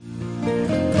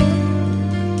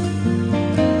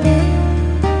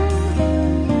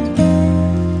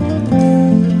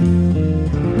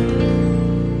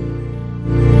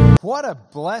What a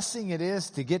blessing it is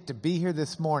to get to be here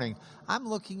this morning. I'm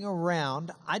looking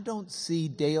around. I don't see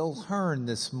Dale Hearn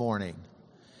this morning.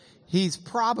 He's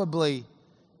probably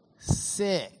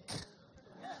sick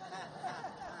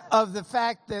of the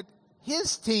fact that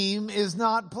his team is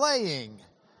not playing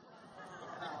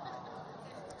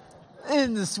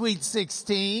in the Sweet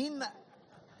 16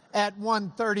 at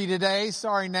 1:30 today.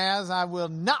 Sorry, Naz, I will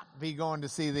not be going to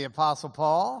see the Apostle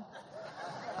Paul.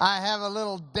 I have a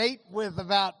little date with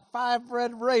about 5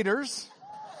 Red Raiders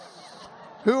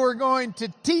who are going to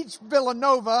teach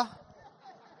Villanova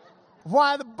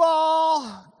why the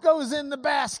ball goes in the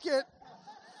basket,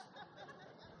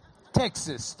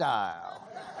 Texas style.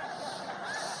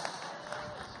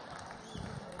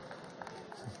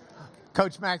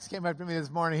 Coach Max came up to me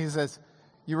this morning. He says,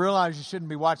 "You realize you shouldn't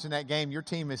be watching that game. Your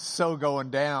team is so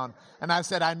going down." And I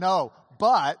said, "I know,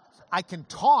 but I can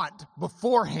taunt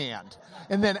beforehand.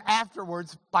 And then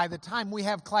afterwards, by the time we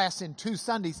have class in 2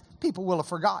 Sundays, people will have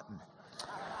forgotten."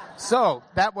 So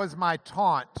that was my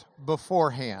taunt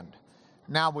beforehand.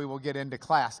 Now we will get into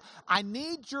class. I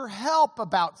need your help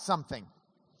about something.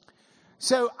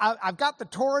 So I've got the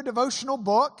Torah devotional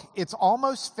book. It's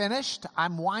almost finished.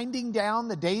 I'm winding down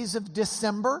the days of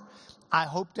December. I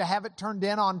hope to have it turned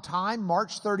in on time,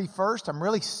 March 31st. I'm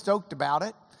really stoked about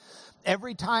it.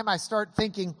 Every time I start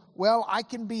thinking, well, I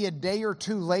can be a day or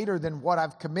 2 later than what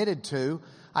I've committed to,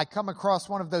 I come across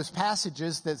one of those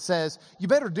passages that says, you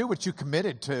better do what you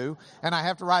committed to, and I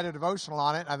have to write a devotional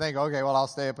on it. I think, okay, well, I'll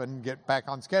stay up and get back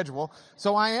on schedule.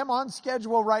 So I am on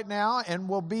schedule right now and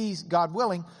will be, God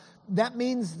willing. That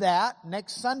means that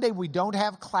next Sunday we don't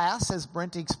have class, as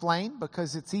Brent explained,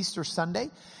 because it's Easter Sunday.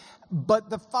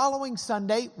 But the following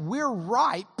Sunday, we're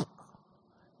ripe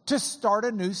to start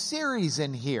a new series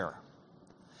in here.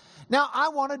 Now, I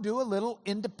want to do a little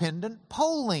independent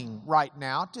polling right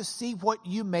now to see what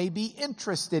you may be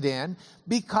interested in,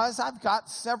 because I've got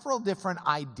several different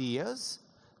ideas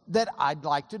that I'd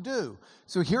like to do.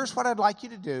 So here's what I'd like you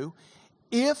to do.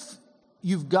 If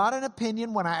you've got an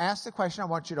opinion when I ask the question, I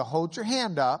want you to hold your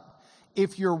hand up.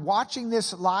 If you're watching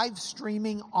this live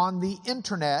streaming on the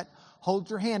internet, hold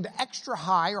your hand extra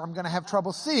high or I'm going to have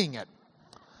trouble seeing it.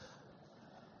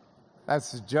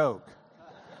 That's a joke.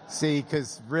 See,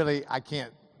 because really I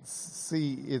can't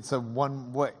see. It's a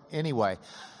one way. Anyway,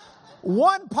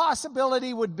 one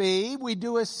possibility would be we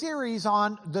do a series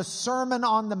on the Sermon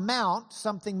on the Mount,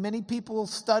 something many people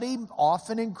study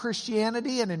often in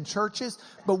Christianity and in churches,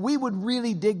 but we would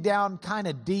really dig down kind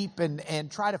of deep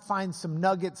and try to find some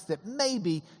nuggets that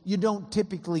maybe you don't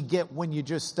typically get when you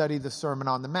just study the Sermon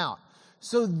on the Mount.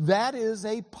 So that is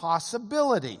a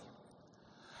possibility.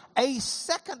 A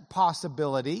second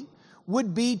possibility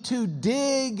would be to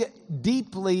dig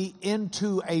deeply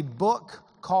into a book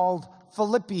called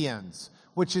Philippians,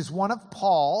 which is one of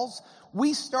Paul's.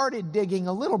 We started digging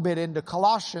a little bit into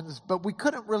Colossians, but we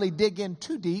couldn't really dig in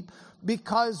too deep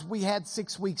because we had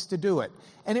 6 weeks to do it.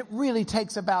 And it really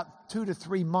takes about 2 to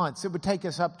 3 months. It would take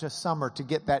us up to summer to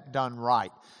get that done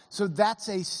right. So that's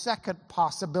a second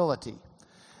possibility.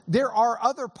 There are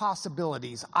other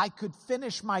possibilities. I could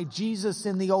finish my Jesus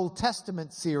in the Old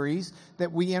Testament series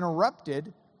that we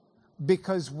interrupted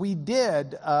because we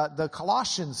did the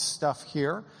Colossians stuff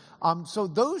here. So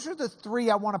those are the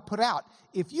 3 I want to put out.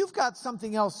 If you've got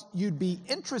something else you'd be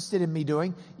interested in me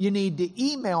doing, you need to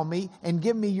email me and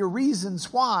give me your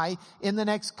reasons why in the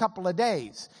next couple of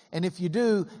days. And if you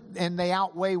do, and they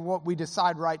outweigh what we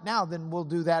decide right now, then we'll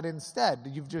do that instead.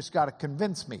 You've just got to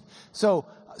convince me. So,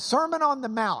 Sermon on the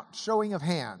Mount, showing of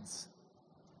hands.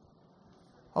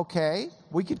 Okay,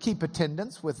 we could keep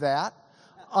attendance with that.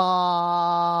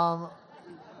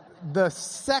 The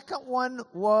second one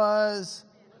was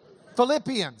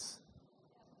Philippians.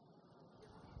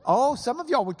 Oh, some of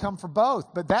y'all would come for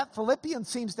both, but that Philippians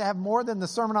seems to have more than the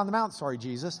Sermon on the Mount. Sorry,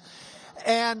 Jesus.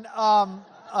 And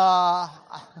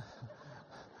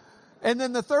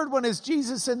then the third one is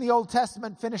Jesus in the Old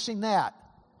Testament, finishing that.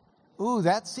 Ooh,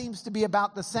 that seems to be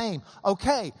about the same.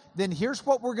 Okay, then here's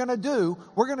what we're going to do.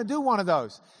 We're going to do one of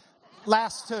those.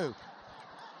 Last 2.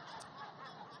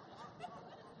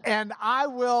 And I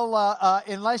will,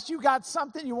 unless you got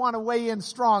something you want to weigh in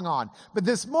strong on. But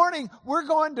this morning, we're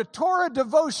going to Torah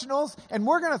devotionals, and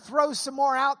we're going to throw some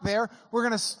more out there. We're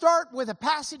going to start with a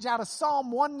passage out of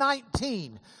Psalm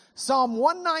 119. Psalm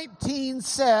 119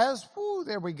 says,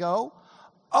 there we go.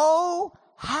 Oh,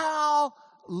 how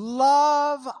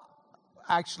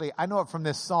actually, I know it from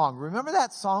this song. Remember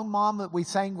that song, Mom, that we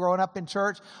sang growing up in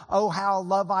church? Oh, how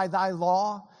love I thy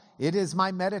law. It is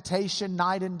my meditation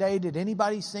night and day. Did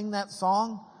anybody sing that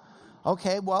song?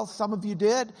 Okay, well, some of you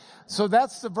did. So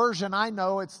that's the version I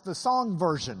know. It's the song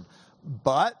version.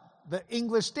 But The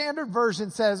English Standard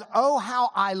Version says, oh, how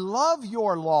I love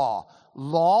your law.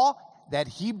 Law, that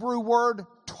Hebrew word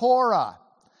Torah.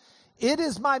 It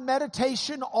is my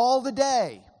meditation all the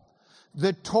day.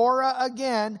 The Torah,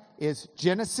 again, is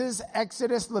Genesis,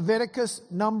 Exodus, Leviticus,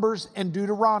 Numbers, and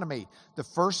Deuteronomy. The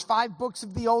first 5 books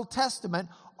of the Old Testament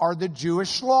are the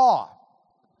Jewish law.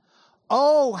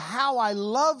 Oh, how I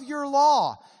love your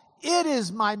law. It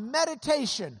is my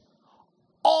meditation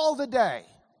all the day.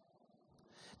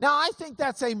 Now, I think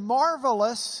that's a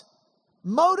marvelous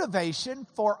motivation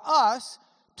for us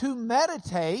to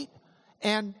meditate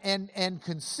and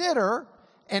consider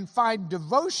and find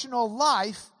devotional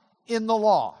life in the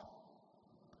law.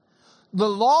 The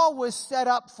law was set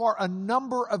up for a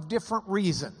number of different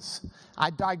reasons. I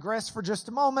digress for just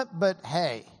a moment, but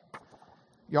hey,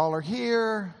 y'all are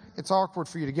here. It's awkward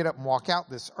for you to get up and walk out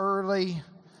this early.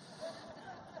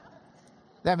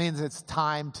 That means it's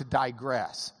time to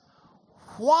digress.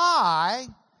 Why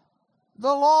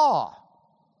the law?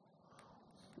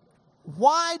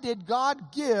 Why did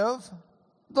God give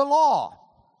the law?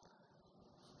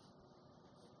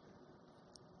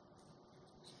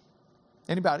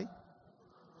 Anybody?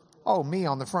 Oh, me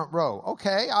on the front row.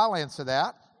 Okay, I'll answer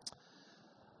that.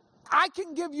 I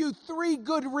can give you 3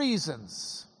 good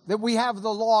reasons that we have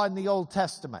the law in the Old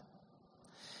Testament.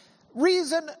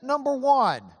 Reason number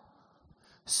 1,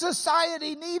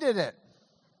 society needed it.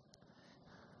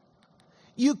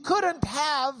 You couldn't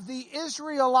have the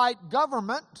Israelite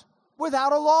government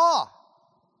without a law.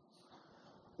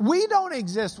 We don't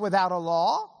exist without a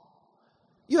law.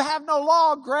 You have no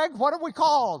law, Greg. What are we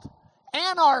called?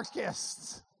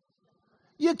 Anarchists.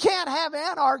 You can't have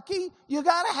anarchy. You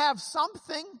got to have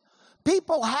something.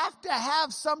 People have to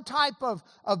have some type of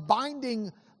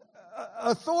binding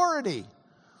authority.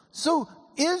 So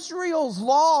Israel's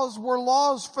laws were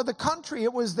laws for the country.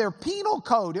 It was their penal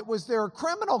code. It was their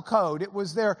criminal code. It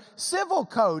was their civil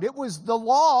code. It was the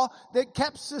law that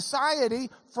kept society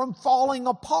from falling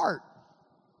apart.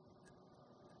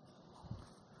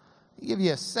 I'll give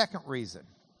you a second reason.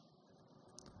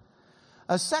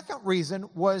 A second reason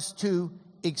was to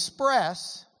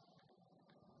express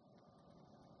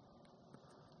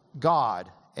God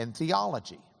and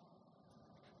theology.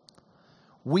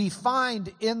 We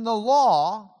find in the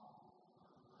law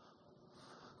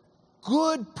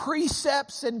good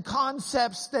precepts and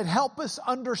concepts that help us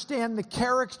understand the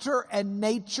character and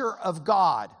nature of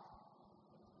God.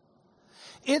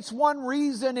 It's one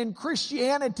reason in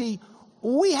Christianity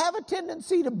we have a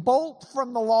tendency to bolt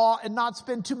from the law and not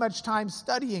spend too much time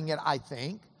studying it, I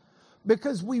think,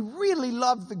 because we really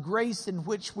love the grace in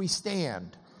which we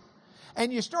stand.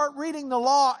 And you start reading the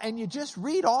law and you just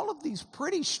read all of these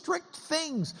pretty strict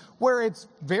things where it's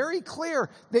very clear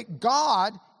that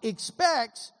God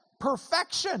expects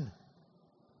perfection.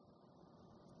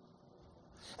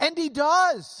 And He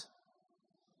does.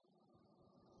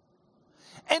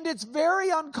 And it's very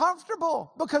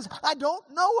uncomfortable because I don't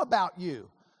know about you,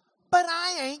 but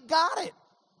I ain't got it.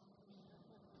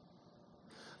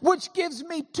 Which gives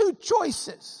me 2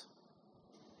 choices.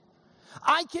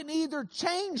 I can either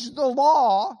change the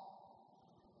law,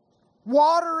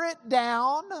 water it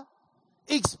down,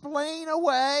 explain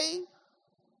away,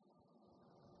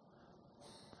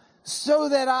 so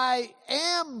that I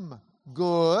am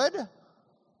good,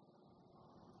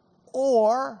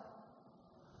 or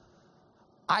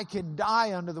I can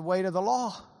die under the weight of the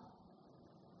law.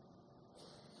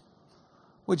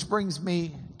 Which brings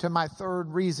me to my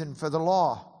third reason for the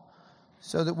law,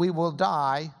 so that we will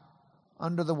die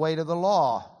under the weight of the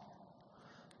law.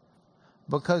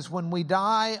 Because when we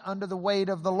die under the weight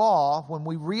of the law, when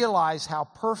we realize how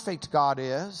perfect God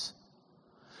is,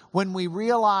 when we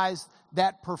realize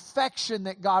that perfection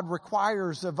that God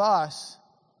requires of us,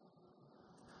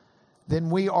 then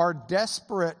we are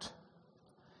desperate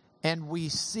and we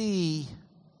see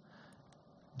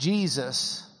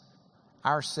Jesus,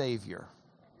 our Savior.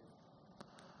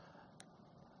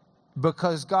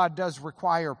 Because God does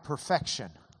require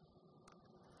perfection.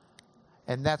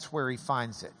 And that's where He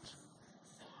finds it.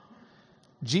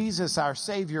 Jesus, our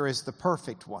Savior, is the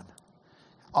perfect one.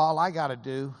 All I got to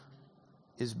do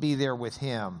is be there with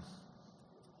Him.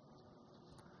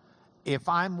 If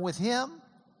I'm with Him,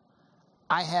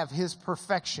 I have His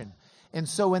perfection. And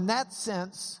so in that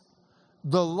sense,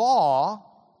 the law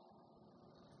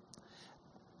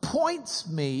points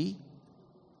me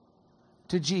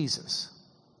to Jesus.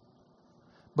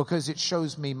 Because it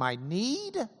shows me my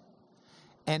need,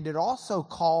 and it also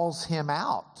calls Him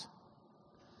out.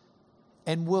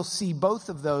 And we'll see both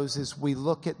of those as we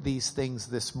look at these things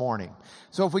this morning.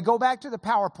 So if we go back to the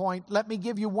PowerPoint, let me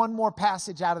give you one more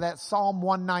passage out of that Psalm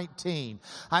 119.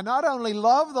 I not only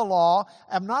love the law,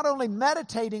 I'm not only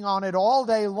meditating on it all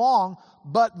day long,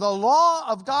 but the law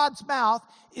of God's mouth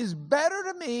is better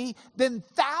to me than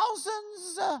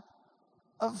thousands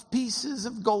of pieces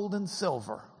of gold and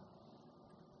silver.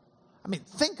 I mean,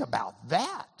 think about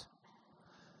that.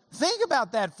 Think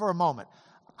about that for a moment.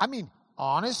 I mean,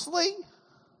 honestly,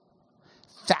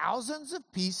 thousands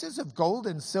of pieces of gold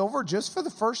and silver just for the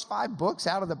first 5 books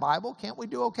out of the Bible. Can't we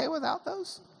do okay without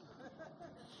those?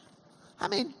 I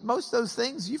mean, most of those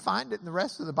things, you find it in the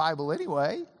rest of the Bible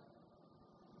anyway.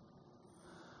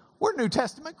 We're New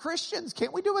Testament Christians.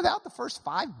 Can't we do without the first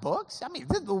 5 books? I mean,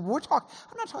 I'm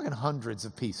not talking hundreds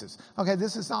of pieces. Okay,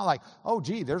 this is not like, oh,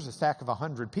 gee, there's a stack of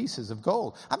 100 pieces of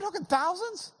gold. I'm talking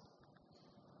thousands.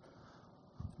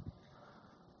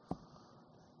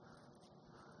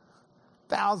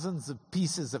 Thousands of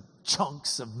pieces of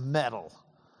chunks of metal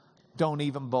don't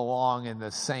even belong in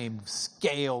the same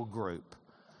scale group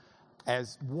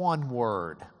as one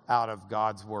word out of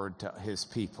God's word to his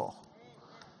people.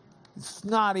 It's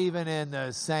not even in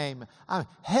the same.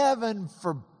 Heaven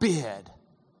forbid.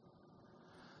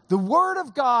 The word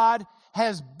of God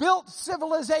has built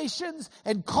civilizations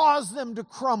and caused them to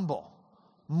crumble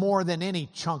more than any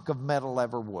chunk of metal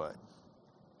ever would.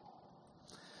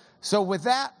 So with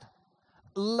that,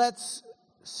 let's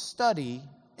study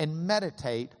and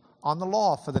meditate on the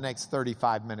law for the next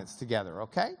 35 minutes together,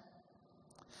 okay?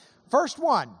 First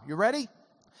one, you ready?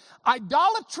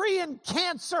 Idolatry and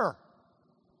cancer.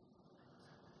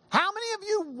 How many of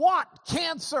you want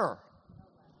cancer?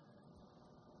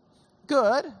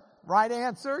 Good. Right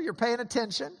answer. You're paying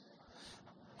attention.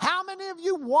 How many of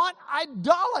you want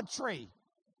idolatry?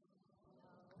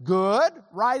 Good.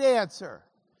 Right answer.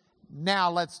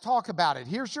 Now let's talk about it.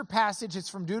 Here's your passage. It's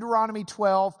from Deuteronomy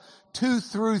 12, 2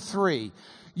 through 3.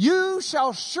 You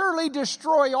shall surely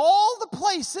destroy all the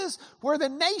places where the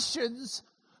nations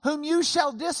whom you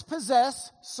shall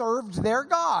dispossess served their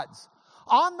gods.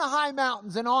 On the high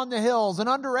mountains and on the hills and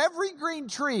under every green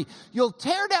tree, you'll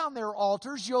tear down their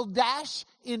altars, you'll dash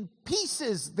in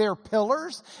pieces their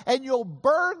pillars, and you'll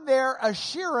burn their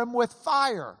Asherim with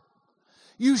fire.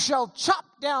 You shall chop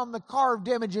down the carved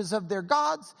images of their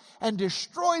gods and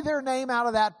destroy their name out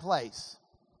of that place.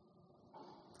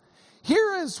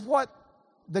 Here is what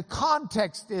the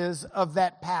context is of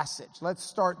that passage. Let's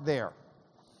start there.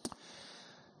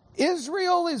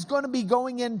 Israel is going to be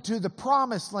going into the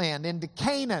promised land, into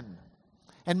Canaan.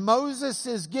 And Moses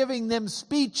is giving them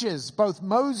speeches, both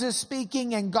Moses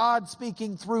speaking and God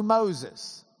speaking through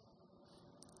Moses.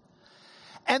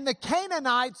 And the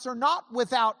Canaanites are not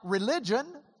without religion.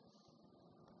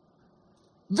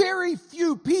 Very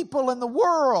few people in the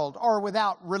world are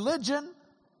without religion.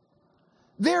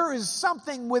 There is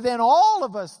something within all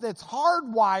of us that's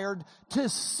hardwired to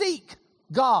seek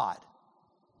God.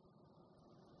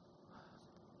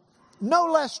 No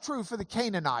less true for the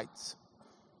Canaanites.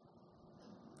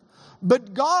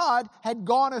 But God had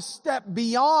gone a step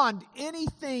beyond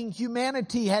anything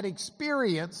humanity had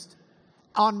experienced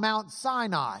on Mount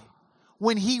Sinai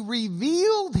when he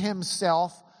revealed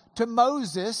himself to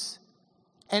Moses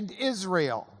and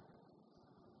Israel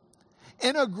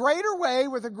in a greater way,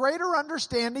 with a greater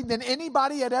understanding than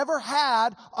anybody had ever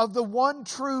had of the one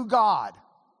true God.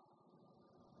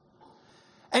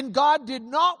 And God did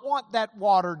not want that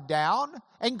watered down,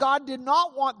 and God did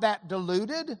not want that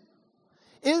diluted.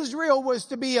 Israel was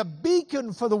to be a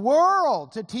beacon for the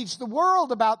world, to teach the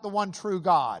world about the one true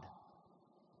God.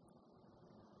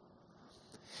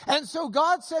 And so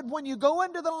God said, when you go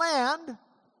into the land,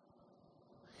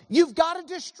 you've got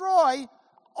to destroy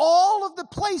all of the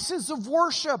places of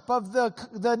worship of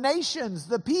the nations,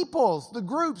 the peoples, the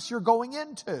groups you're going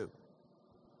into.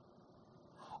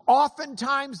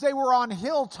 Oftentimes they were on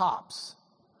hilltops,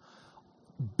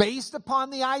 based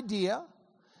upon the idea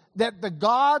that the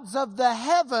gods of the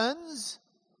heavens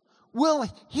will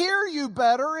hear you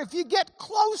better if you get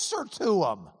closer to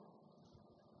them.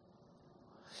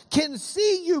 Can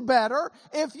see you better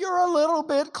if you're a little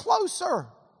bit closer.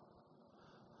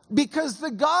 Because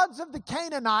the gods of the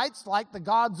Canaanites, like the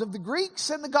gods of the Greeks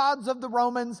and the gods of the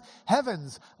Romans,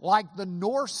 heavens, like the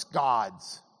Norse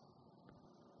gods,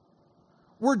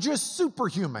 were just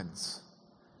superhumans.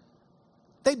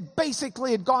 They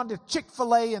basically had gone to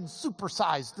Chick-fil-A and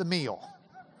supersized the meal.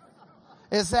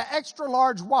 It's the extra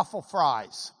large waffle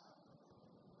fries.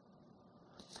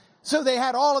 So they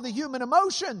had all of the human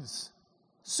emotions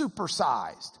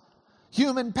supersized.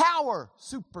 Human power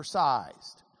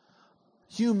supersized.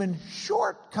 Human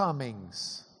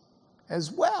shortcomings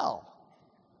as well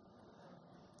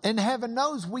And heaven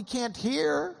knows we can't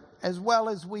hear as well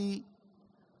as we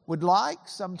would like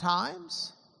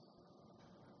sometimes.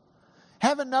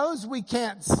 Heaven knows we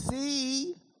can't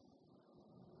see,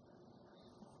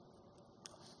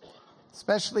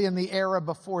 especially in the era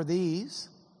before these,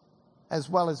 as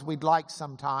well as we'd like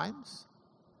sometimes.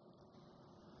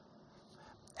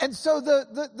 And so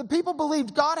the people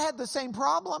believed God had the same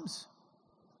problems.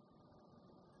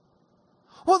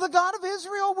 Well, the God of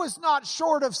Israel was not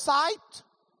short of sight.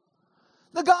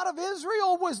 The God of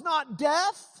Israel was not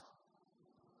deaf.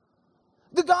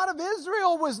 The God of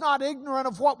Israel was not ignorant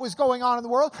of what was going on in the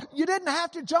world. You didn't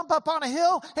have to jump up on a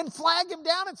hill and flag him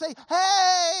down and say,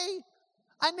 hey,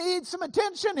 I need some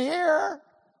attention here.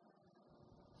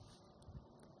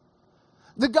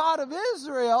 The God of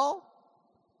Israel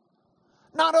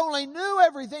not only knew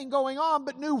everything going on,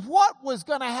 but knew what was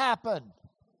going to happen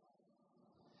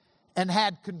and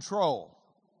had control.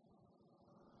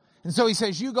 And so he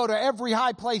says, you go to every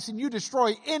high place and you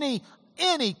destroy any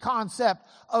concept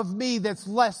of me that's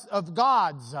less of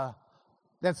God's,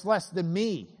 that's less than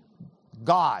me.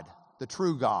 God, the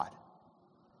true God.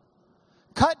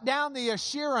 Cut down the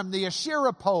Asherim, the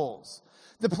Asherah poles,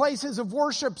 the places of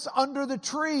worships under the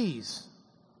trees,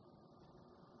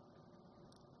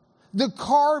 the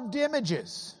carved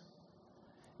images.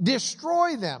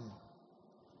 Destroy them.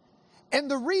 And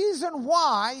the reason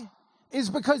why is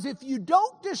because if you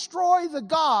don't destroy the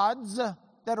gods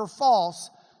that are false,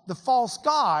 the false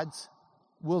gods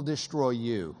will destroy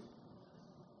you.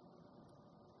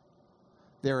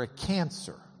 They're a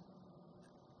cancer.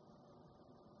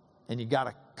 And you got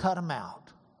to cut them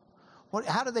out.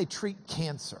 How do they treat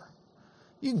cancer?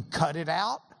 You can cut it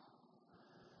out.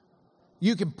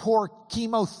 You can pour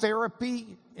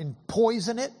chemotherapy and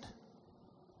poison it,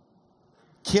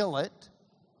 kill it.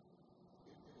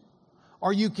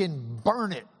 Or you can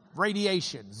burn it,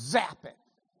 radiation, zap it.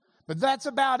 But that's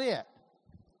about it.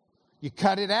 You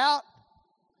cut it out,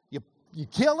 you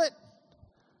kill it,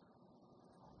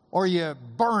 or you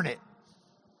burn it.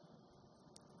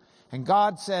 And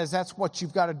God says that's what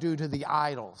you've got to do to the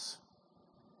idols.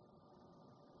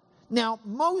 Now,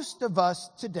 most of us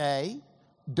today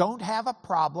don't have a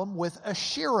problem with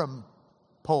Asherim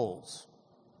poles.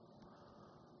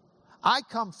 I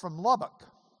come from Lubbock.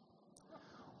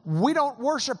 We don't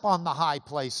worship on the high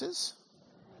places.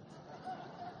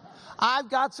 I've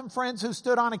got some friends who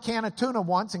stood on a can of tuna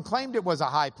once and claimed it was a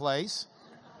high place.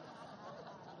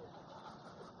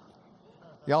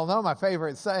 Y'all know my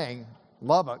favorite saying,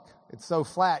 Lubbock, it's so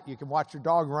flat you can watch your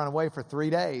dog run away for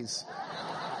 3 days.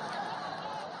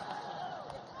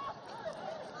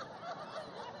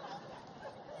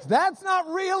 That's not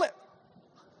real.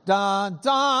 Dun,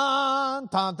 dun,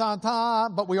 dun, dun,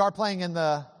 dun. But we are playing in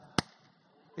the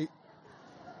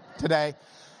today.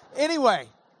 Anyway,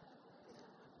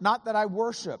 not that I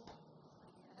worship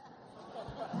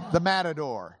the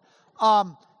matador.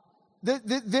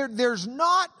 There's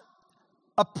not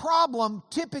a problem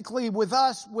typically with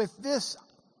us with this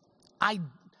a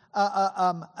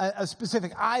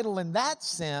specific idol in that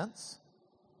sense.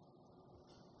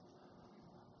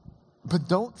 But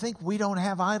don't think we don't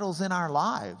have idols in our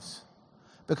lives,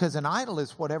 because an idol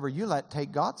is whatever you let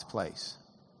take God's place.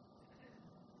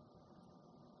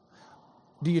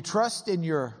 Do you trust in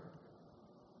your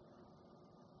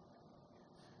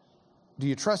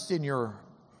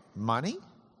money?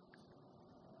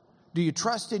 Do you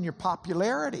trust in your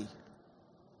popularity?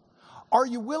 Are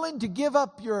you willing to give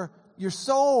up your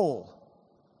soul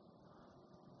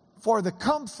for the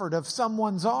comfort of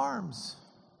someone's arms?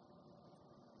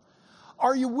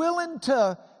 Are you willing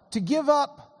to give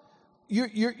up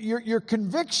your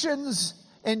convictions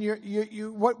and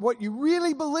what you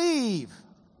really believe,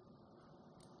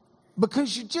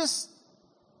 because you just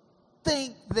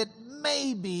think that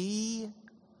maybe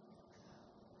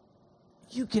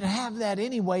you can have that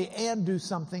anyway and do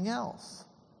something else?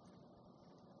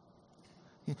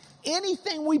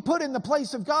 Anything we put in the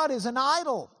place of God is an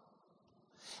idol.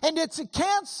 And it's a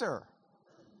cancer,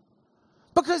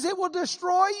 because it will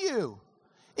destroy you.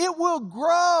 It will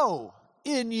grow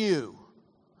in you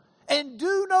and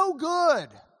do no good.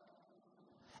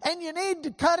 And you need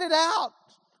to cut it out.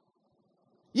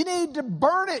 You need to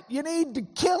burn it. You need to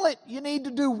kill it. You need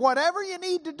to do whatever you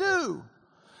need to do,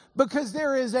 because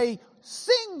there is a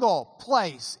single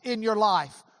place in your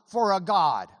life for a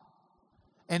God,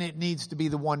 and it needs to be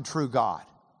the one true God.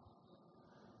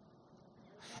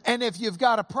 And if you've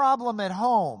got a problem at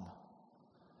home,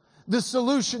 the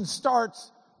solution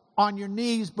starts on your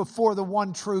knees before the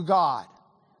one true God.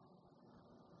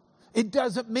 It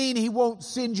doesn't mean He won't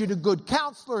send you to good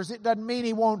counselors. It doesn't mean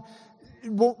He won't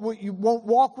won't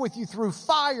walk with you through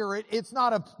fire. It's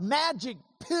not a magic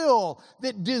pill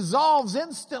that dissolves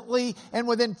instantly and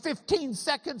within 15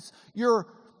 seconds your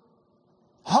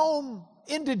home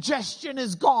indigestion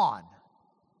is gone.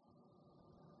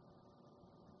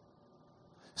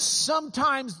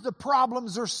 Sometimes the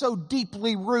problems are so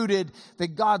deeply rooted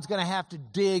that God's going to have to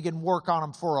dig and work on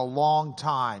them for a long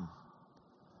time.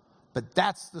 But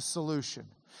that's the solution.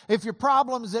 If your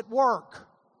problem's at work,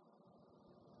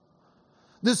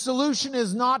 the solution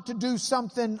is not to do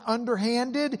something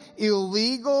underhanded,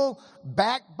 illegal,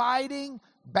 backbiting,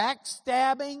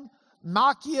 backstabbing,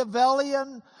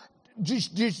 Machiavellian.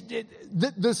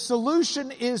 The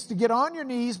solution is to get on your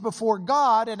knees before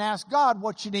God and ask God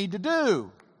what you need to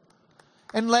do.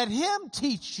 And let Him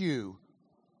teach you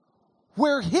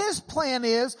where His plan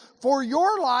is for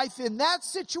your life in that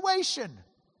situation.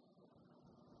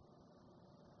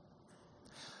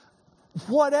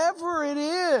 Whatever it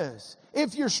is,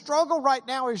 if your struggle right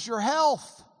now is your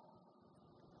health,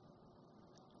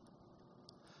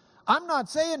 I'm not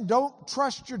saying don't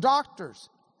trust your doctors.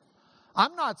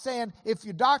 I'm not saying if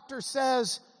your doctor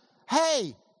says,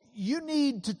 hey, you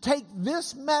need to take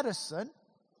this medicine,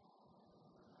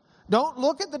 don't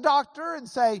look at the doctor and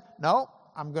say, no,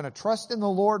 I'm going to trust in the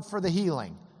Lord for the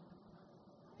healing.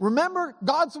 Remember,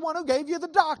 God's the one who gave you the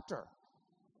doctor.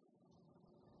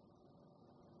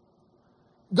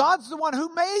 God's the one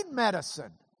who made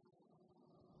medicine.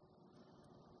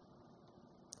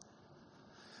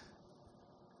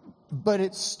 But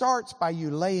it starts by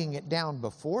you laying it down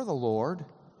before the Lord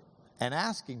and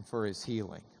asking for His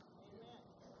healing.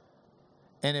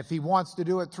 And if He wants to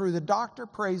do it through the doctor,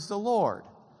 praise the Lord.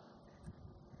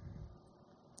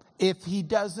 If He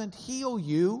doesn't heal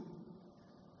you,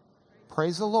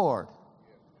 praise the Lord.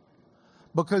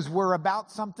 Because we're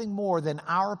about something more than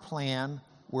our plan.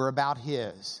 We're about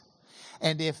His.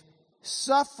 And if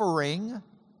suffering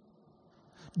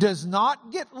does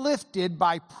not get lifted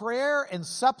by prayer and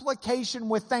supplication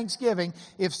with thanksgiving,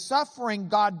 if suffering,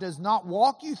 God does not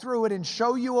walk you through it and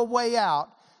show you a way out,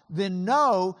 then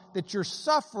know that you're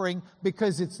suffering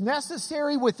because it's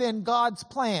necessary within God's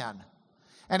plan.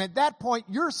 And at that point,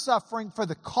 you're suffering for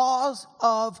the cause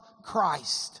of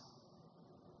Christ.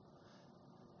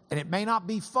 And it may not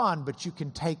be fun, but you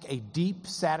can take a deep,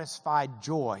 satisfied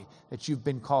joy that you've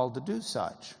been called to do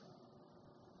such.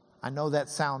 I know that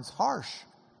sounds harsh,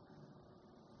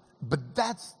 but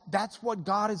that's what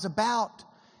God is about.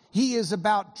 He is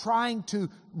about trying to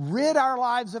rid our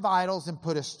lives of idols and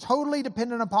put us totally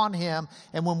dependent upon Him.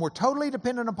 And when we're totally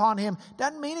dependent upon Him,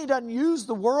 doesn't mean He doesn't use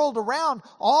the world around.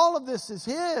 All of this is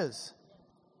His.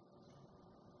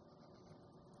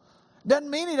 Doesn't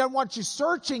mean He doesn't want you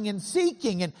searching and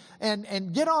seeking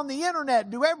and get on the internet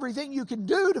and do everything you can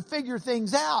do to figure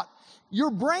things out.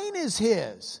 Your brain is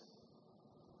His.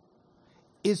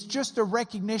 It's just a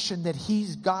recognition that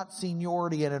He's got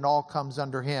seniority and it all comes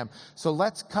under Him. So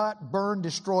let's cut, burn,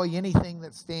 destroy anything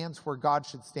that stands where God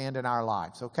should stand in our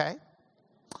lives, okay?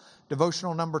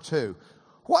 Devotional number 2.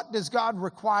 What does God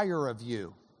require of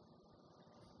you?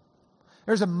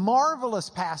 There's a marvelous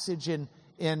passage in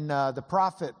the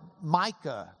prophet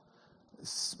Micah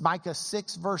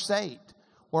 6 verse 8,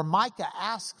 where Micah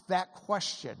asks that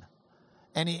question.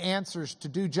 And he answers, to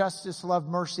do justice, love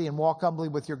mercy, and walk humbly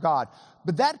with your God.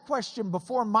 But that question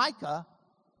before Micah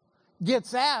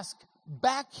gets asked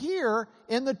back here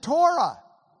in the Torah.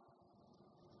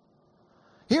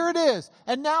 Here it is.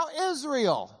 And now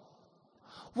Israel,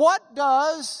 what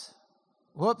does,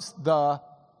 the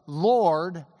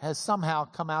Lord has somehow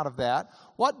come out of that.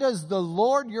 What does the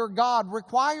Lord your God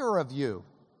require of you?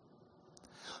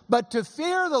 But to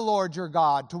fear the Lord your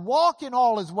God, to walk in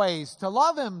all His ways, to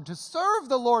love Him, to serve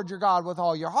the Lord your God with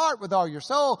all your heart, with all your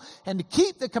soul, and to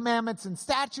keep the commandments and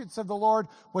statutes of the Lord,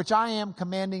 which I am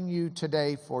commanding you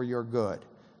today for your good.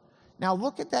 Now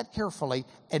look at that carefully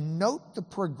and note the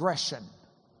progression.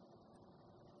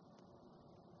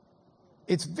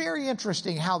 It's very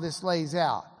interesting how this lays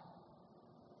out.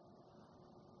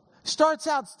 Starts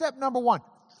out step number 1,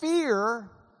 fear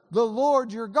the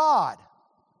Lord your God.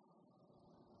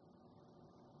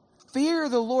 Fear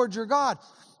the Lord your God.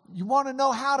 You want to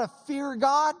know how to fear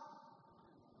God?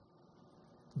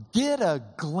 Get a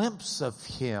glimpse of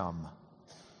Him.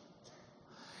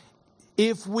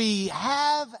 If we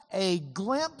have a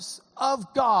glimpse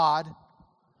of God,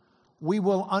 we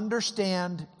will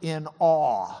understand in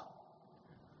awe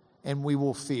and we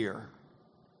will fear.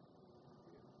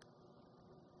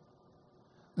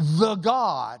 The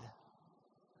God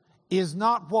is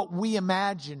not what we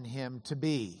imagine Him to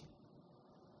be.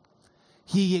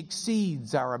 He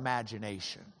exceeds our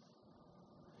imagination.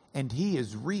 And He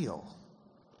is real.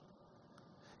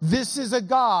 This is a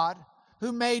God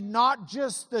who made not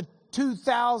just the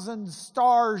 2,000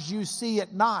 stars you see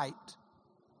at night.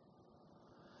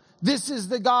 This is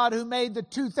the God who made the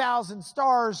 2,000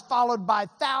 stars followed by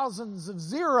thousands of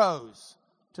zeros,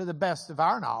 to the best of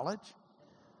our knowledge.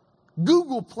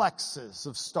 Googleplexes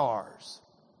of stars.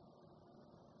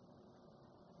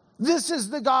 This is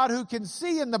the God who can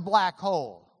see in the black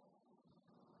hole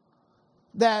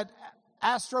that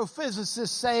astrophysicists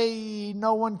say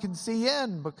no one can see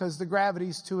in because the gravity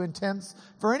is too intense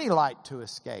for any light to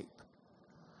escape.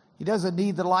 He doesn't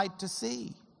need the light to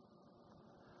see.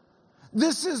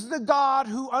 This is the God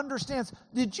who understands.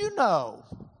 Did you know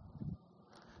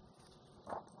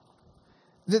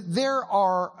that there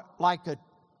are like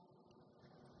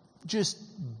just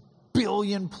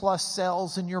billion plus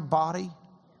cells in your body?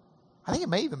 I think it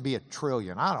may even be 1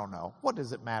 trillion. I don't know. What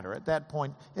does it matter? At that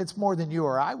point, it's more than you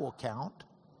or I will count.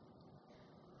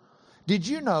 Did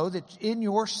you know that in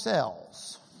your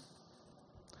cells,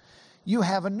 you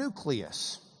have a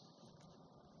nucleus?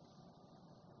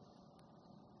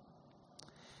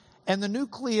 And the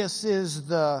nucleus is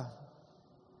the...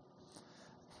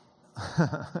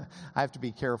 I have to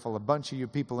be careful. A bunch of you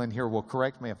people in here will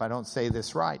correct me if I don't say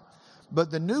this right.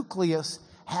 But the nucleus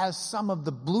has some of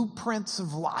the blueprints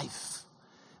of life.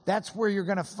 That's where you're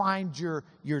going to find your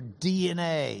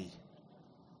DNA.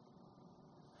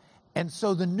 And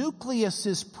so the nucleus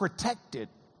is protected.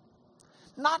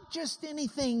 Not just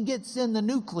anything gets in the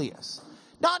nucleus.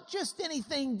 Not just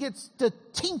anything gets to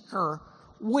tinker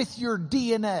with your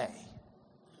DNA.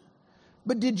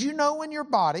 But did you know in your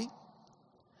body,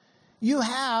 you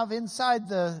have inside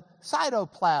the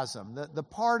cytoplasm, the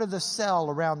part of the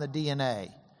cell around the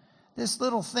DNA, this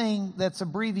little thing that's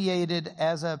abbreviated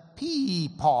as a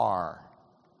PPAR.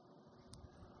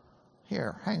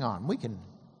 Here, hang on. We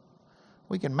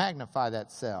can magnify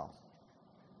that cell.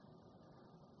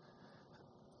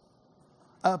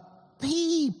 A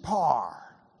PPAR.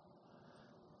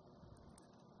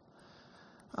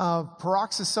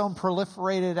 Peroxisome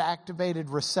proliferated activated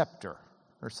receptor,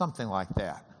 or something like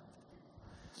that.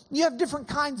 You have different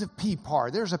kinds of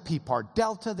PPAR. There's a PPAR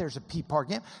delta, there's a PPAR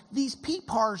gamma. These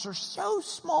PPARs are so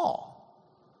small.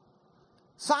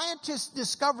 Scientists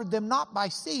discovered them not by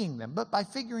seeing them, but by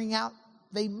figuring out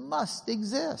they must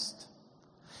exist.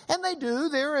 And they do,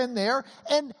 they're in there,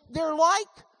 and they're like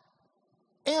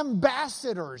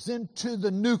ambassadors into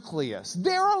the nucleus.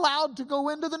 They're allowed to go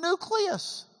into the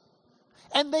nucleus.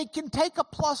 And they can take a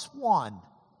 +1.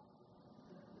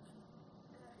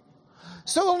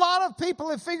 So a lot of people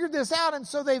have figured this out, and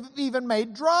so they've even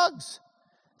made drugs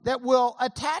that will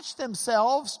attach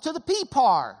themselves to the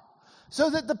PPAR so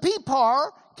that the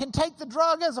PPAR can take the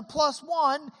drug as a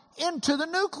 +1 into the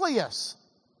nucleus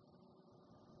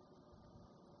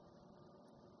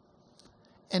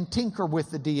and tinker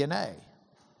with the DNA.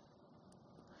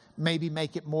 Maybe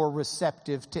make it more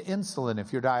receptive to insulin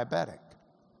if you're diabetic.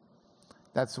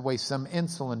 That's the way some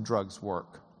insulin drugs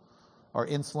work. Or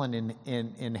insulin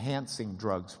enhancing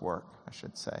drugs work, I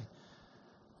should say.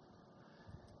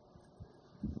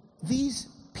 These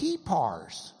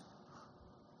PPARs,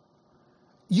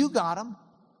 you got them,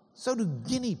 so do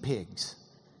guinea pigs.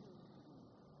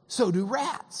 So do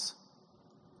rats.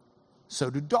 So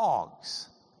do dogs.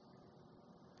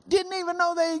 Didn't even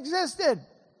know they existed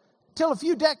till a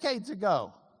few decades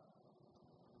ago.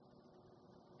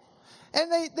 And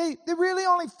they really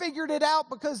only figured it out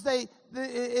because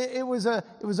it was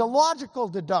a logical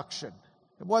deduction.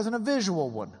 It wasn't a visual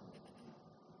one.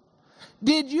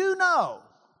 Did you know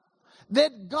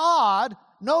that God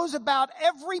knows about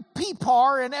every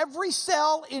PPAR in every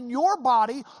cell in your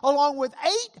body along with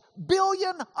 8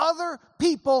 billion other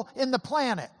people in the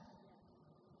planet?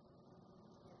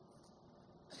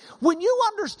 When you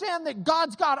understand that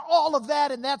God's got all of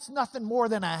that and that's nothing more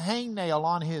than a hangnail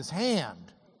on his hand,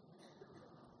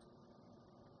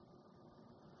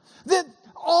 that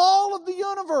all of the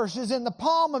universe is in the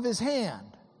palm of his hand.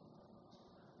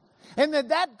 And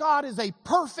that God is a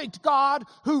perfect God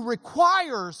who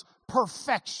requires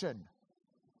perfection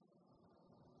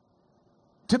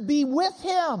to be with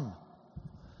him.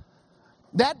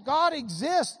 That God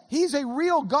exists. He's a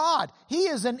real God. He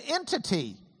is an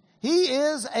entity. He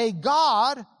is a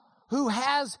God who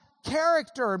has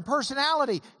character and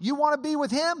personality. You want to be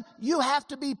with him? You have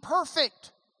to be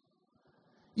perfect.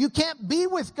 You can't be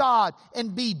with God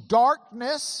and be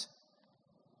darkness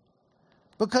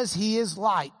because he is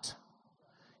light.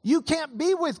 You can't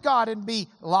be with God and be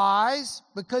lies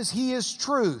because he is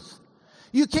truth.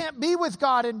 You can't be with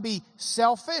God and be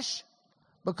selfish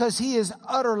because he is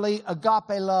utterly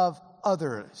agape love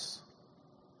others.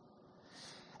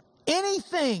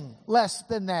 Anything less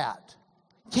than that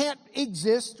can't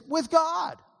exist with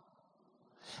God.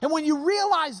 And when you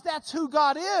realize that's who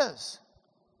God is,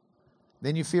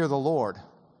 then you fear the Lord.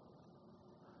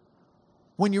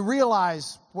 When you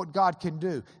realize what God can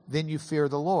do, then you fear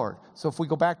the Lord. So if we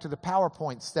go back to the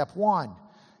PowerPoint, step 1,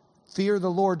 fear the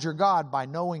Lord your God by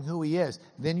knowing who He is.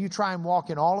 Then you try and walk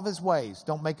in all of His ways.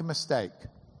 Don't make a mistake.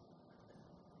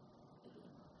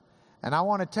 And I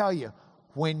want to tell you,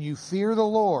 when you fear the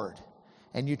Lord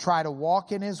and you try to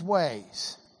walk in His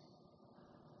ways,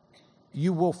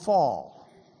 you will fall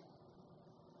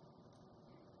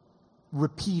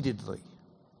repeatedly.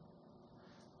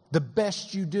 The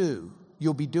best you do,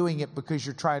 you'll be doing it because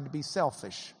you're trying to be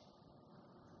selfish.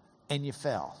 And you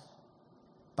fell,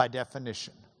 by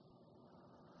definition.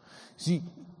 See,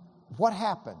 what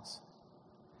happens?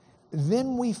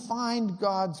 Then we find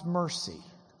God's mercy.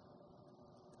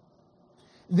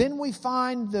 Then we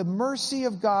find the mercy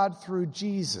of God through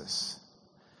Jesus.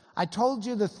 I told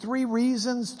you the 3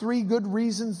 good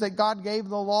reasons that God gave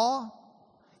the law.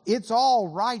 It's all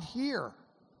right here.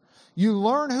 You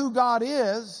learn who God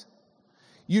is.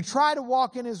 You try to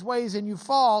walk in His ways and you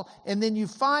fall. And then you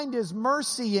find His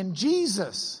mercy in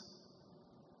Jesus.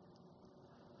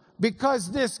 Because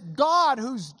this God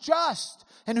who's just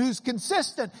and who's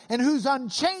consistent and who's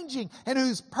unchanging and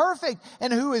who's perfect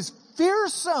and who is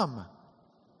fearsome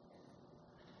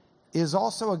is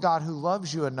also a God who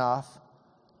loves you enough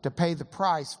to pay the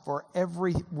price for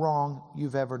every wrong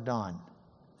you've ever done.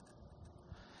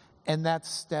 And that's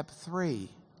step 3.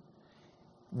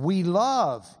 We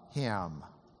love Him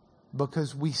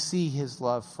because we see His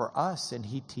love for us and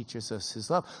He teaches us His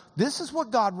love. This is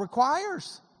what God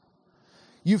requires.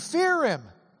 You fear Him.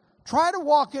 Try to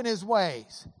walk in His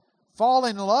ways. Fall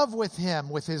in love with Him,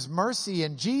 with His mercy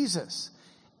in Jesus.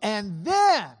 And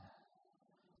then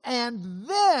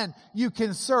you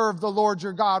can serve the Lord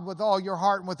your God with all your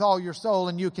heart and with all your soul,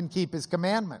 and you can keep His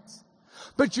commandments.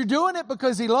 But you're doing it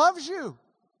because He loves you,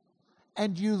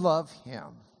 and you love Him.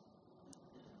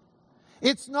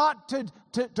 It's not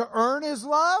to earn His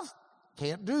love.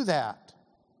 Can't do that.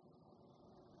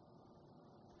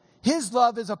 His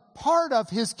love is a part of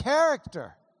His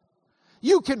character.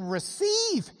 You can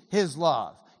receive His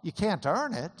love. You can't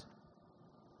earn it.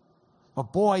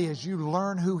 But boy, as you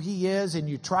learn who He is and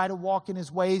you try to walk in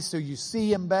His ways so you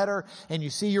see Him better and you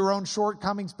see your own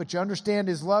shortcomings, but you understand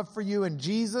His love for you in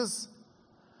Jesus,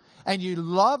 and you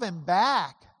love Him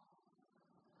back,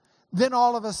 then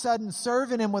all of a sudden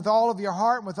serving Him with all of your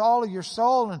heart and with all of your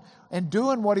soul and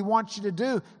doing what He wants you to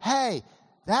do, hey,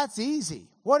 that's easy.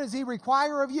 What does He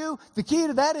require of you? The key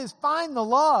to that is find the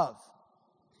love.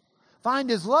 Find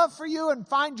His love for you and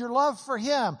find your love for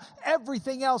Him.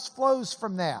 Everything else flows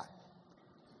from that.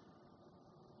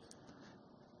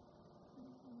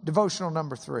 Devotional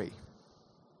number 3.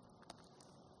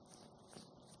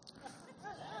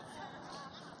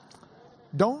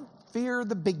 Don't fear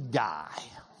the big guy.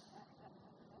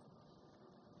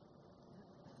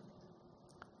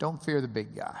 Don't fear the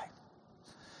big guy.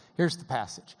 Here's the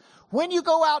passage. When you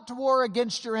go out to war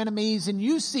against your enemies and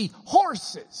you see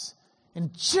horses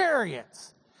and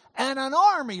chariots and an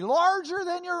army larger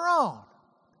than your own,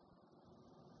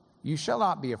 you shall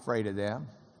not be afraid of them.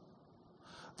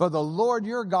 For the Lord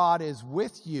your God is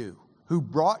with you, who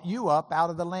brought you up out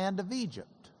of the land of Egypt.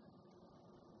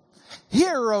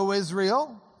 Hear, O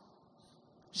Israel,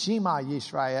 Shema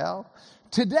Yisrael,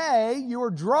 today you are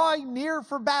drawing near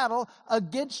for battle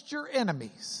against your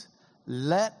enemies.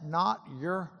 Let not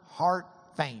your heart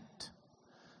faint.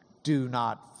 Do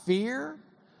not fear.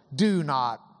 Do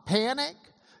not panic.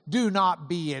 Do not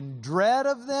be in dread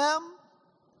of them.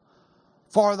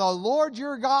 For the Lord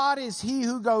your God is He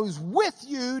who goes with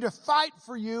you to fight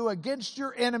for you against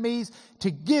your enemies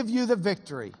to give you the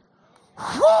victory.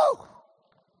 Whew!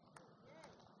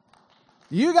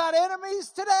 You got enemies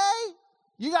today?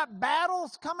 You got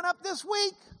battles coming up this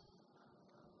week?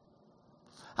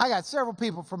 I got several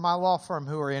people from my law firm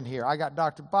who are in here. I got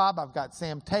Dr. Bob. I've got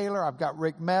Sam Taylor. I've got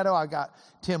Rick Meadow. I've got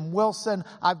Tim Wilson.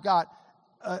 I've got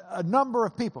a number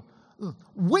of people.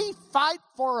 We fight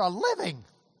for a living.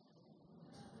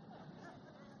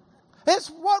 It's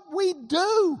what we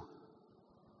do.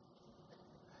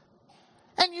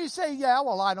 And you say, yeah,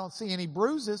 well, I don't see any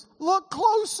bruises. Look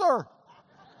closer.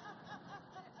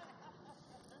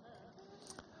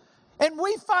 And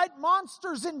we fight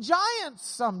monsters and giants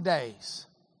some days.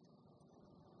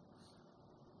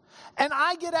 And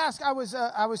I get asked, I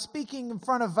was speaking in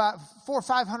front of 400 or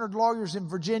 500 lawyers in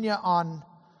Virginia on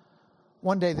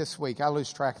one day this week. I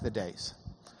lose track of the days.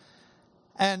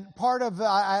 And part of it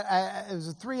was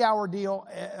a 3-hour deal,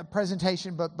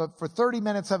 presentation, but for 30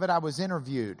 minutes of it, I was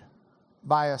interviewed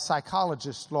by a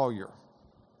psychologist lawyer.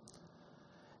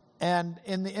 And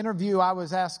in the interview, I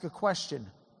was asked a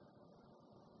question.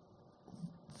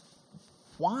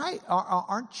 Why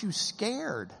aren't you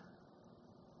scared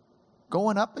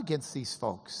going up against these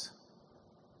folks?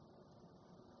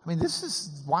 I mean,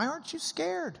 why aren't you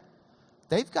scared?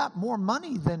 They've got more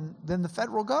money than the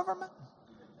federal government.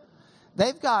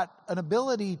 They've got an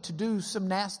ability to do some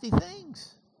nasty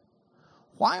things.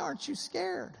 Why aren't you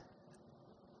scared?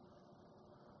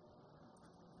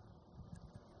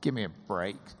 Give me a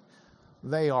break.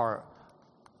 They are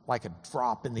like a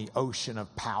drop in the ocean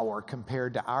of power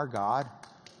compared to our God.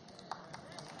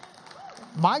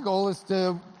 My goal is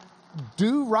to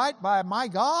do right by my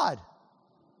God.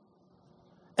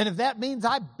 And if that means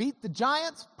I beat the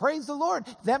giants, praise the Lord.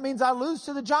 If that means I lose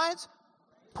to the giants,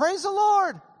 praise the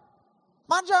Lord.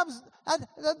 My job's,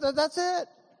 that's it.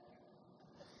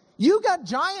 You got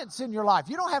giants in your life.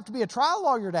 You don't have to be a trial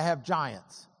lawyer to have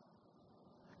giants.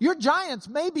 Your giants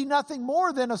may be nothing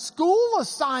more than a school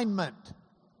assignment.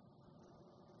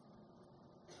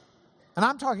 And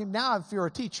I'm talking now if you're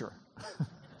a teacher.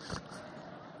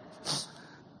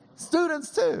 Students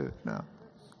too. No.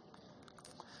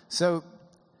 So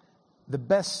the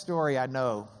best story I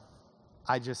know,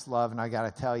 I just love, and I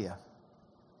got to tell you.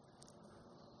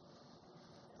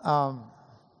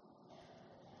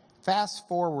 Fast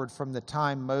forward from the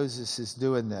time Moses is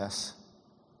doing this,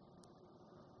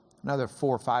 another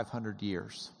 400 or 500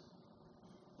 years.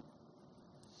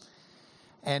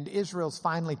 And Israel's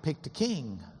finally picked a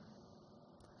king.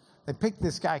 They picked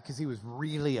this guy because he was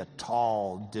really a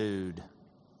tall dude.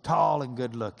 Tall and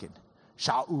good looking.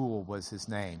 Shaul was his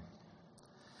name.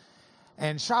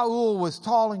 And Shaul was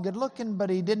tall and good looking,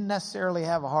 but he didn't necessarily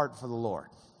have a heart for the Lord.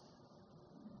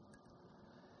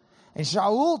 And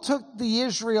Shaul took the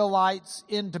Israelites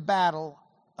into battle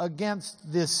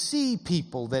against the sea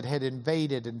people that had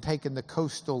invaded and taken the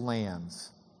coastal lands.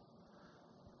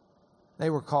 They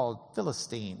were called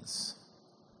Philistines.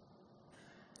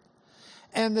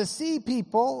 And the sea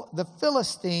people, the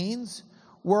Philistines,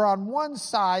 were on one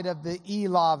side of the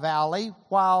Elah Valley,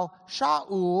 while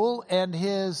Shaul and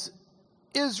his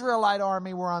Israelite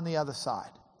army were on the other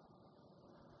side.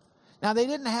 Now, they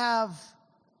didn't have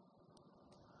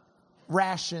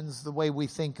rations the way we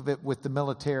think of it with the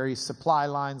military, supply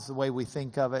lines the way we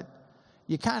think of it.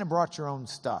 You kind of brought your own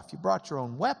stuff. You brought your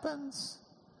own weapons.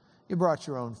 You brought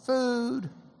your own food.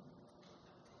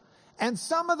 And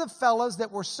some of the fellas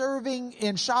that were serving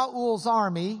in Shaul's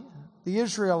army, the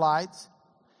Israelites,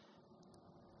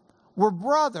 were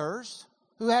brothers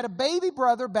who had a baby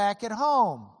brother back at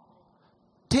home,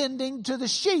 tending to the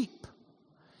sheep.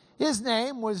 His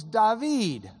name was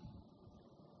David.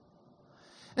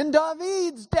 And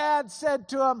David's dad said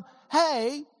to him,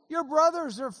 "Hey, your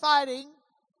brothers are fighting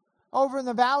over in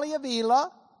the valley of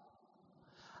Elah.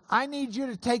 I need you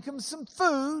to take them some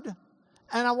food,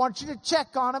 and I want you to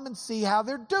check on them and see how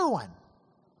they're doing."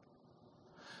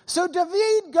 So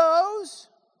David goes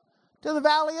to the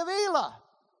valley of Elah.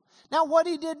 Now, what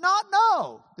he did not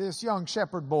know, this young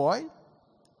shepherd boy,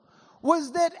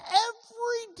 was that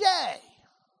every day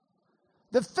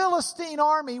the Philistine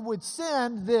army would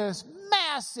send this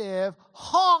massive,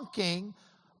 honking,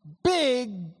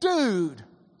 big dude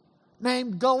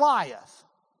named Goliath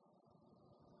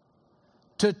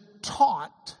to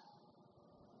taunt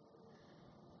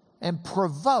and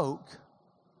provoke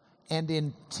and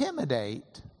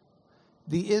intimidate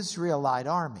the Israelite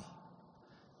army.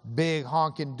 Big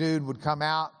honking dude would come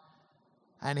out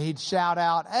and he'd shout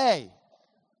out, "Hey,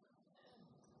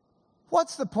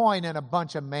 what's the point in a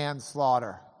bunch of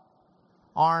manslaughter?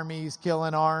 Armies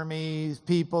killing armies,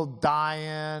 people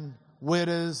dying,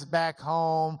 widows back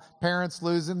home, parents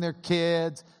losing their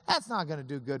kids. That's not going to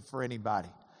do good for anybody.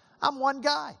 I'm one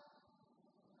guy.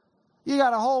 You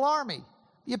got a whole army.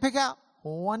 You pick out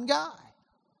one guy.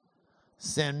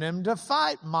 Send him to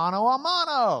fight mano a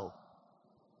mano.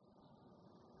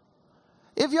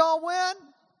 If y'all win,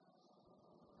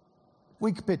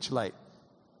 we capitulate.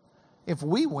 If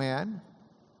we win,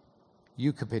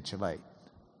 you capitulate."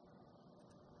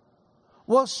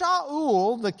 Well,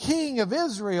 Shaul, the king of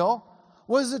Israel,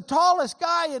 was the tallest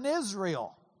guy in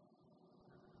Israel.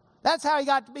 That's how he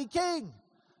got to be king.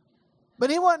 But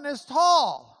he wasn't as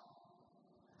tall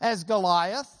as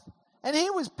Goliath, and he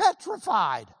was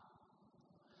petrified.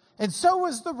 And so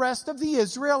was the rest of the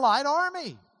Israelite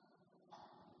army.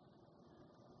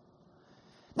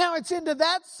 Now, it's into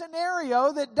that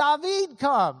scenario that David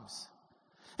comes.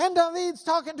 And David's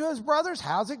talking to his brothers.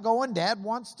 "How's it going? Dad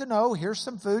wants to know. Here's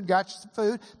some food. Got you some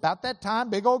food." About that time,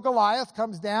 big old Goliath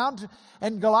comes down,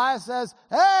 and Goliath says,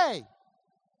 "Hey!"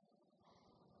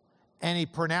 And he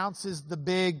pronounces the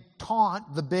big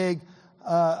taunt, the big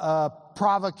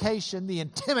provocation, the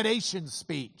intimidation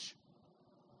speech.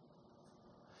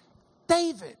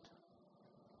 David.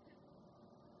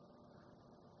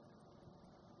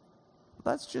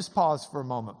 Let's just pause for a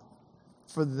moment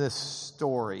for this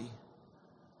story.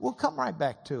 We'll come right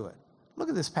back to it. Look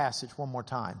at this passage one more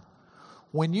time.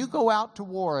 When you go out to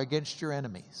war against your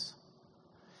enemies,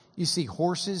 you see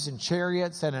horses and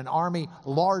chariots and an army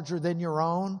larger than your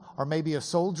own, or maybe a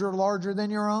soldier larger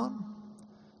than your own.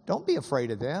 Don't be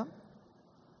afraid of them.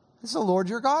 It's the Lord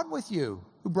your God with you,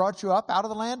 who brought you up out of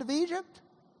the land of Egypt.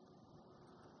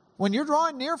 When you're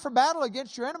drawing near for battle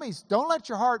against your enemies, don't let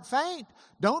your heart faint.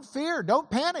 Don't fear. Don't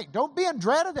panic. Don't be in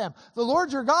dread of them. The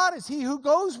Lord your God is he who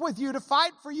goes with you to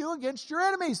fight for you against your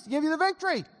enemies, to give you the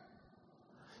victory.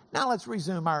 Now let's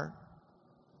resume our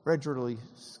regularly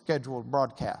scheduled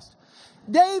broadcast.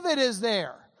 David is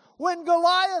there when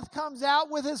Goliath comes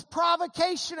out with his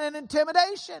provocation and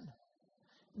intimidation.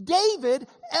 David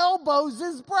elbows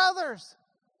his brothers,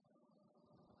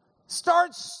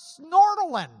 starts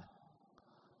snortling.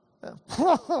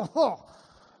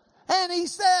 And he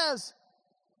says,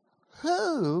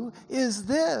 who is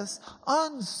this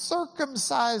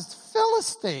uncircumcised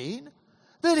Philistine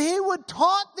that he would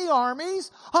taunt the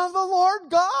armies of the Lord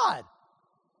God?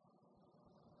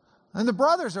 And the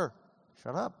brothers are,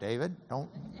 shut up, David.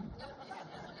 Don't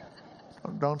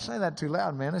say that too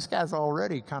loud, man. This guy's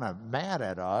already kind of mad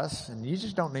at us, and you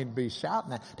just don't need to be shouting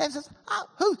that. David says,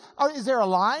 is there a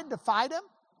line to fight him?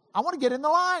 I want to get in the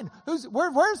line.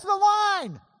 Where's the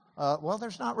line? Well,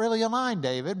 there's not really a line,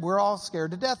 David. We're all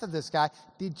scared to death of this guy.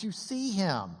 Did you see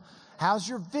him? How's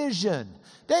your vision?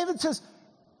 David says,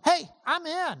 hey, I'm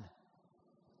in.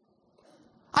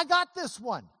 I got this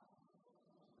one.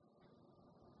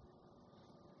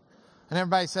 And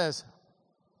everybody says,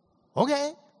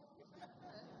 okay.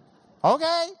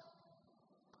 Okay.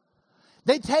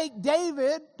 They take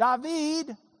David,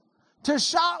 to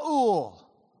Shaul,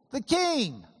 the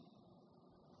king.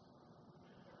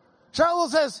 Shaul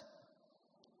says,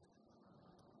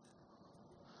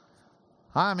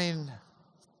 I mean,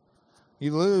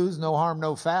 you lose, no harm,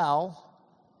 no foul.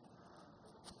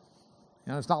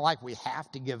 You know, it's not like we have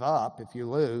to give up if you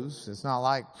lose. It's not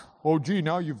like, oh, gee,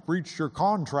 now you've breached your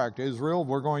contract, Israel.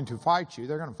 We're going to fight you.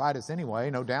 They're going to fight us anyway.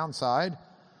 No downside.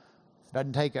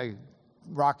 Doesn't take a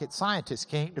rocket scientist,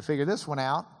 King, to figure this one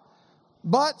out.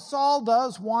 But Saul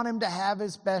does want him to have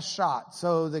his best shot.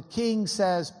 So the king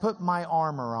says, put my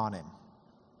armor on him.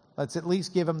 Let's at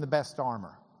least give him the best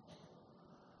armor.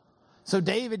 So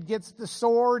David gets the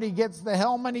sword, he gets the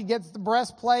helmet, he gets the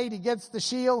breastplate, he gets the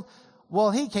shield.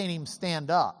 Well, he can't even stand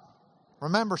up.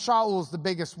 Remember, Shaul's the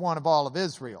biggest one of all of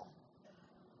Israel.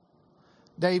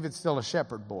 David's still a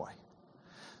shepherd boy.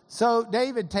 So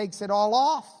David takes it all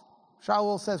off.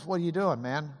 Shaul says, what are you doing,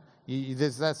 man?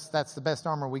 That's the best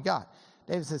armor we got.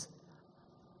 David says,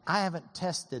 I haven't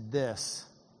tested this,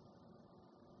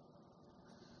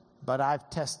 but I've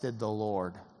tested the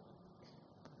Lord.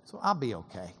 So I'll be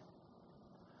okay.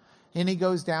 And he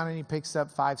goes down and he picks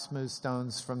up 5 smooth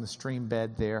stones from the stream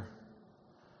bed there.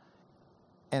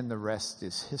 And the rest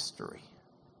is history.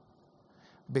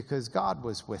 Because God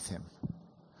was with him.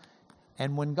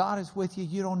 And when God is with you,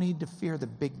 you don't need to fear the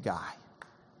big guy.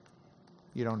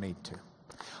 You don't need to.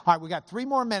 All right, we got 3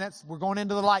 more minutes. We're going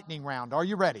into the lightning round. Are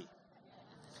you ready?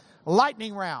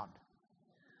 Lightning round.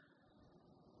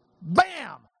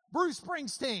 Bam! Bruce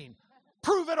Springsteen.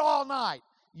 Prove it all night.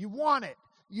 You want it.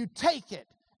 You take it.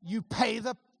 You pay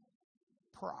the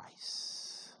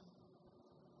price.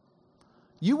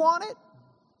 You want it.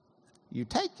 You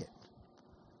take it.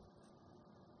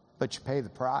 But you pay the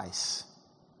price.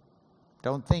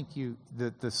 Don't think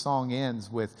the song ends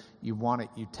with you want it,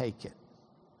 you take it.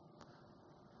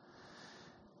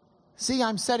 See,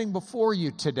 I'm setting before you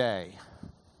today.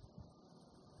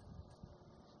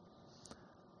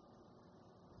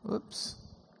 Oops.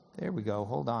 There we go.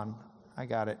 Hold on. I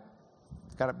got it.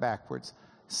 Got it backwards.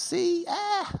 See,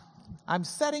 I'm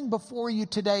setting before you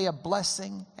today a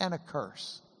blessing and a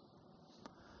curse.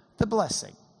 The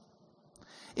blessing.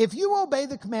 If you obey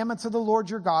the commandments of the Lord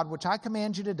your God, which I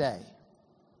command you today,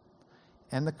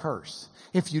 and the curse.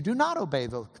 If you do not obey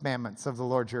the commandments of the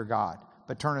Lord your God,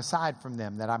 but turn aside from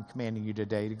them that I'm commanding you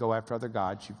today to go after other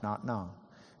gods you've not known.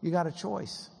 You got a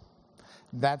choice.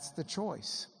 That's the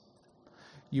choice.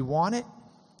 You want it,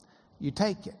 you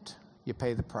take it, you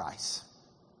pay the price.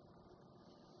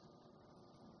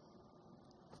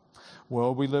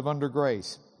 Well, we live under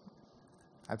grace.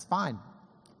 That's fine.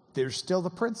 There's still the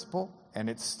principle, and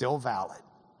it's still valid.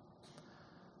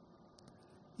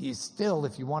 You still,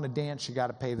 if you want to dance, you got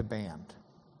to pay the band.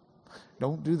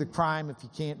 Don't do the crime if you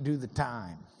can't do the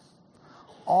time.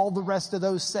 All the rest of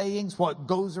those sayings, what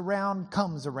goes around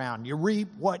comes around. You reap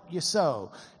what you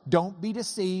sow. Don't be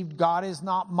deceived. God is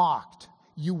not mocked.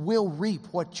 You will reap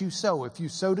what you sow. If you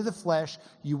sow to the flesh,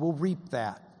 you will reap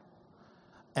that.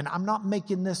 And I'm not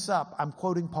making this up. I'm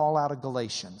quoting Paul out of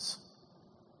Galatians.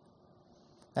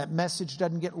 That message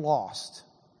doesn't get lost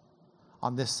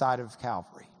on this side of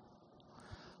Calvary.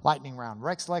 Lightning round.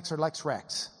 Rex, Lex, or Lex,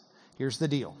 Rex? Here's the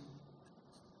deal.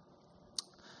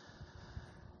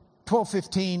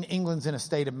 1215, England's in a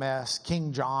state of mess.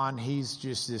 King John, he's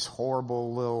just this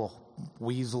horrible little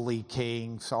weaselly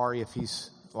king. Sorry if he's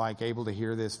able to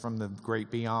hear this from the great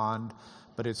beyond,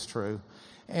 but it's true.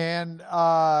 And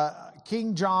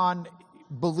King John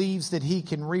believes that he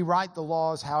can rewrite the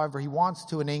laws however he wants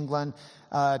to in England.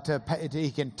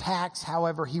 He can tax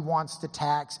however he wants to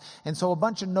tax. And so a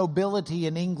bunch of nobility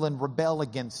in England rebel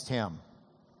against him.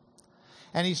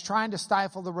 And he's trying to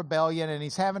stifle the rebellion, and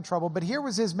he's having trouble. But here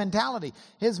was his mentality.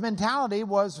 His mentality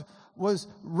was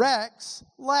Rex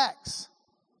Lex.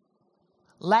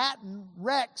 Latin,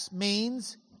 Rex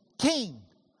means king.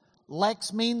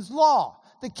 Lex means law.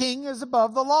 The king is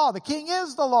above the law. The king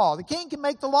is the law. The king can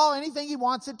make the law anything he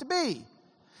wants it to be.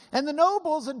 And the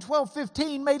nobles in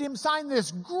 1215 made him sign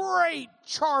this great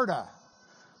charter.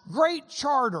 Great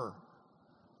charter.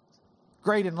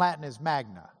 Great in Latin is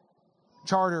magna.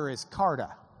 Charter is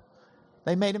carta.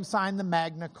 They made him sign the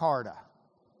Magna Carta.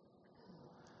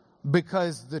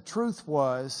 Because the truth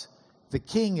was, the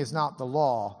king is not the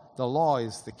law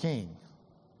is the king.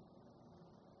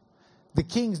 The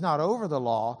king's not over the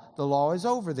law is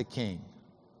over the king.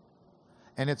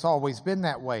 And it's always been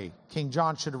that way. King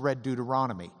John should have read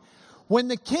Deuteronomy. When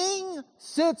the king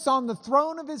sits on the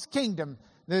throne of his kingdom,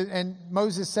 and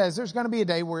Moses says there's going to be a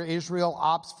day where Israel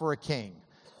opts for a king.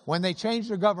 When they change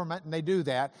their government, and they do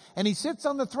that, and he sits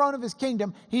on the throne of his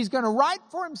kingdom, he's going to write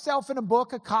for himself in a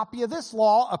book a copy of this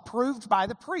law approved by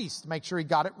the priest. Make sure he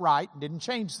got it right and didn't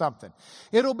change something.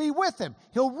 It'll be with him.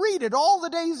 He'll read it all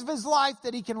the days of his life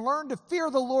that he can learn to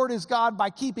fear the Lord his God by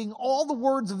keeping all the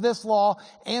words of this law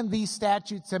and these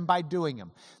statutes and by doing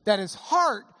them. That his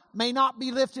heart may not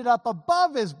be lifted up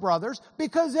above his brothers,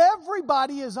 because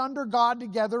everybody is under God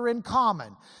together in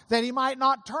common. That he might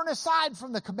not turn aside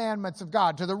from the commandments of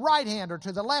God to the right hand or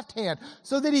to the left hand,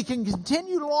 so that he can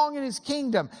continue along in his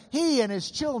kingdom, he and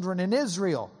his children in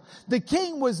Israel. The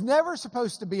king was never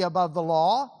supposed to be above the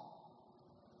law.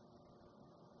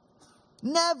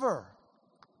 Never.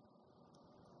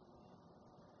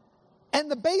 And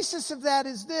the basis of that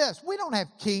is this. We don't have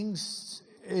kings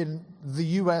in the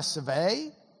U.S. of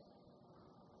A.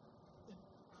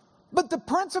 But the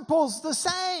principle's the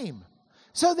same,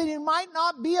 so that he might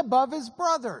not be above his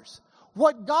brothers.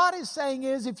 What God is saying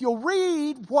is, if you'll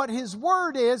read what his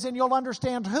word is and you'll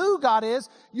understand who God is,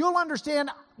 you'll understand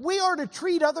we are to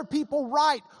treat other people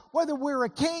right, whether we're a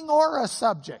king or a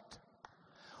subject.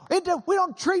 We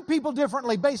don't treat people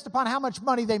differently based upon how much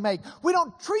money they make. We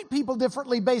don't treat people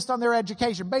differently based on their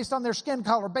education, based on their skin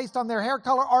color, based on their hair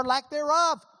color or lack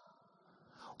thereof.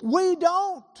 We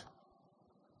don't.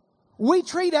 We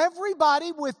treat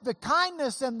everybody with the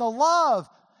kindness and the love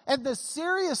and the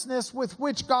seriousness with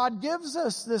which God gives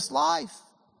us this life.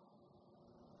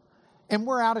 And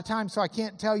we're out of time, so I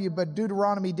can't tell you, but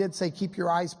Deuteronomy did say, keep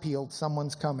your eyes peeled,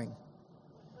 someone's coming.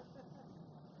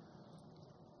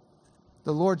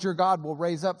 The Lord your God will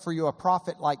raise up for you a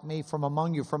prophet like me from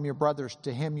among you, from your brothers.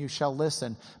 To him you shall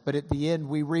listen. But at the end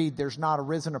we read, there's not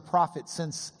arisen a prophet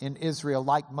since in Israel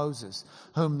like Moses,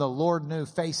 whom the Lord knew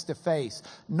face to face.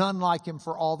 None like him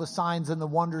for all the signs and the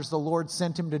wonders the Lord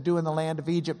sent him to do in the land of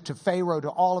Egypt, to Pharaoh, to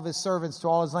all of his servants, to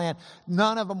all his land.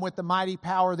 None of them with the mighty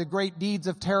power, the great deeds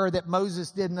of terror that Moses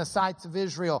did in the sights of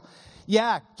Israel.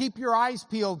 Yeah, keep your eyes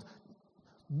peeled,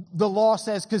 the law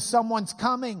says, because someone's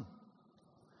coming.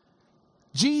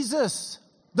 Jesus,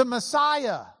 the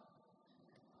Messiah,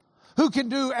 who can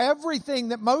do everything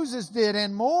that Moses did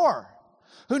and more,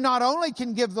 who not only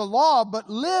can give the law, but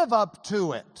live up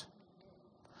to it,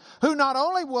 who not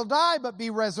only will die, but be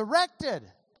resurrected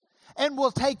and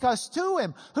will take us to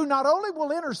him, who not only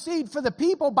will intercede for the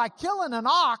people by killing an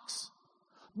ox,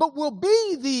 but will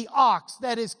be the ox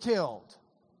that is killed.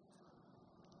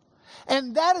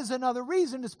 And that is another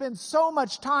reason to spend so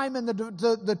much time in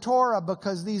the Torah,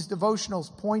 because these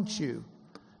devotionals point you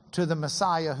to the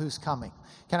Messiah who's coming.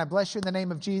 Can I bless you in the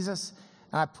name of Jesus?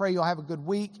 And I pray you'll have a good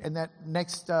week, and that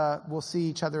next we'll see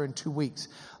each other in 2 weeks.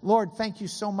 Lord, thank you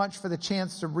so much for the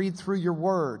chance to read through your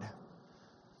word.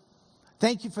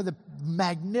 Thank you for the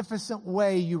magnificent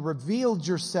way you revealed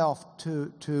yourself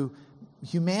to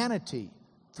humanity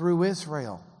through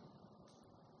Israel.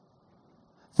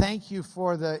 Thank you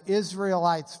for the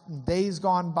Israelites days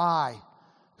gone by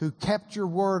who kept your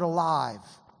word alive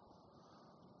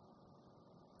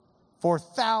for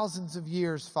thousands of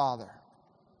years, Father.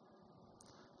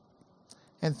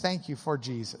 And thank you for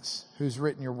Jesus, who's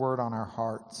written your word on our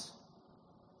hearts.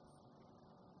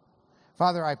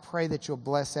 Father, I pray that you'll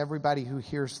bless everybody who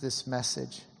hears this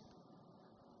message.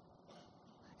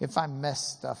 If I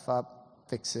mess stuff up,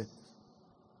 fix it.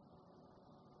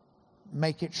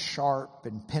 Make it sharp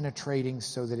and penetrating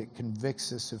so that it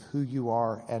convicts us of who you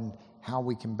are and how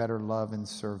we can better love and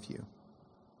serve you.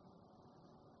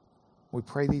 We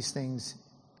pray these things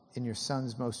in your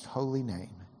Son's most holy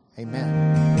name.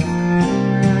 Amen.